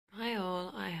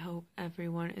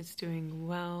everyone is doing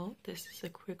well. This is a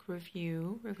quick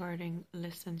review regarding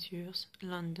Les Senteurs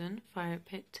London Fire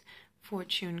Pit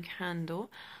Fortune Candle.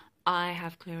 I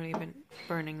have clearly been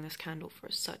burning this candle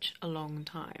for such a long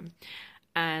time,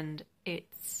 and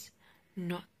it's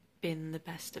not been the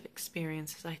best of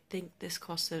experiences. I think this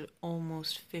costed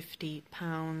almost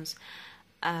 £50,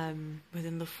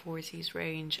 within the 40s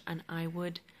range, and I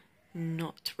would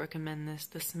not recommend this.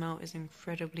 The smell is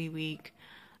incredibly weak.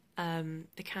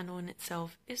 The candle in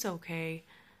itself is okay.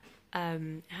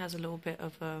 It has a little bit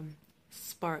of a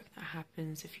spark that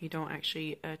happens if you don't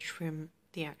actually trim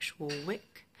the actual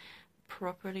wick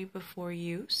properly before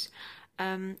use.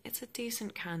 It's a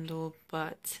decent candle,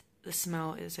 but the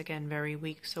smell is again very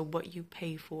weak, so what you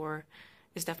pay for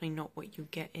is definitely not what you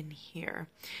get in here.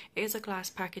 It is a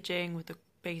glass packaging with a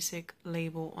basic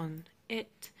label on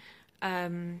it.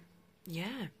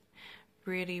 Yeah,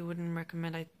 really wouldn't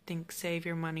recommend. I think save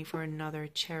your money for another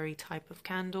cherry type of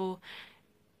candle.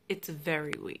 It's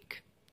very weak.